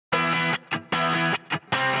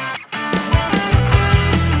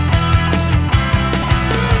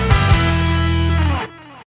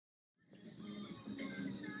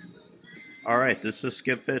Alright, this is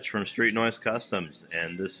Skip Fitch from Streetnoyz Customs,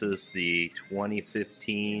 and this is the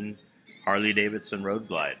 2015 Harley Davidson Road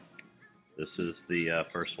Glide. This is the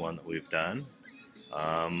first one that we've done.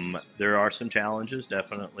 There are some challenges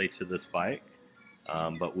definitely to this bike,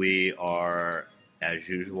 but we are, as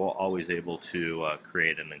usual, always able to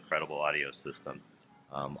create an incredible audio system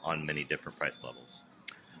on many different price levels.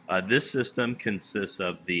 This system consists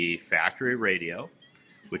of the factory radio,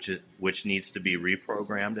 which needs to be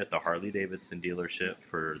reprogrammed at the Harley Davidson dealership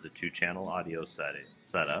for the 2-channel audio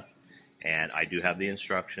setup. And I do have the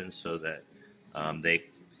instructions so that the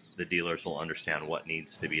dealers will understand what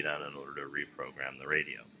needs to be done in order to reprogram the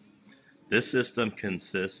radio. This system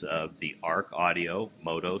consists of the ARC Audio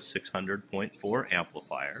Moto 600.4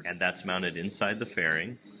 amplifier, and that's mounted inside the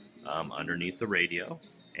fairing underneath the radio.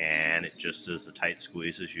 And it just is a tight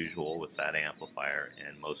squeeze as usual with that amplifier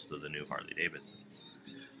and most of the new Harley Davidsons.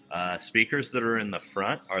 Speakers that are in the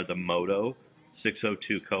front are the Moto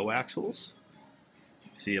 602 coaxials.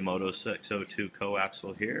 See a Moto 602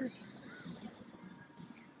 coaxial here.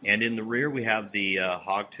 And in the rear we have the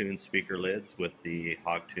Hogtunes speaker lids with the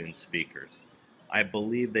Hogtunes speakers. I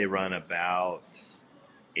believe they run about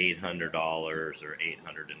 $800 or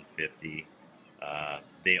 $850.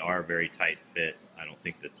 They are very tight fit. I don't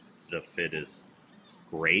think that the fit is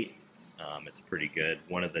great. It's pretty good.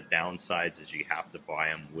 One of the downsides is you have to buy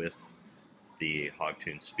them with the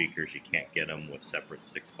Hogtunes speakers. You can't get them with separate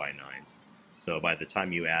 6x9s. So by the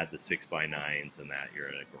time you add the 6x9s and that, you're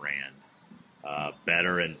at $1,000.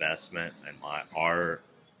 Better investment, in our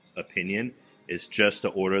opinion, is just to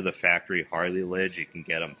order the factory Harley lids. You can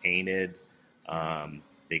get them painted.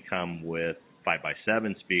 They come with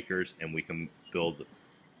 5x7 speakers, and we can build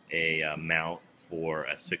a mount for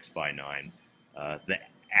a 6x9. The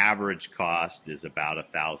average cost is about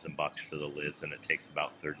 $1,000 for the lids, and it takes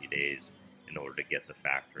about 30 days in order to get the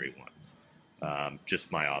factory ones. Just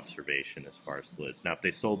my observation as far as the lids. Now, if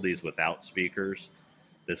they sold these without speakers,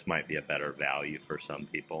 this might be a better value for some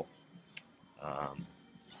people. All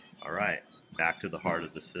right, back to the heart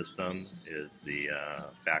of the system is the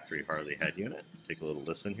factory Harley head unit. Take a little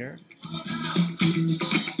listen here.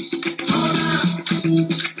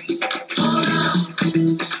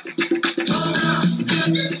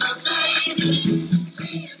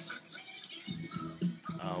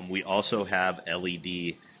 We also have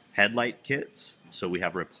LED headlight kits, so we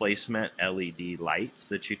have replacement LED lights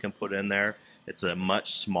that you can put in there. It's a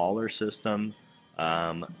much smaller system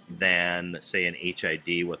than, say, an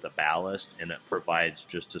HID with a ballast, and it provides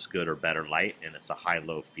just as good or better light, and it's a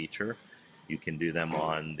high-low feature. You can do them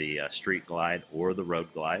on the Street Glide or the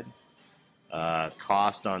Road Glide.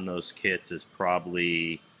 Cost on those kits is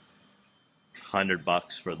probably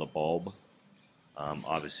 $100 for the bulb.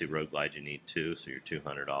 Obviously, Road Glide you need 2, so you're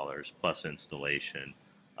 $200 plus installation.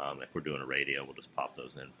 If we're doing a radio, we'll just pop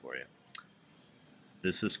those in for you.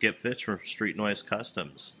 This is Skip Fitch from Streetnoyz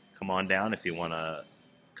Customs. Come on down if you want to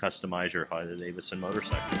customize your Harley Davidson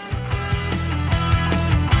motorcycle.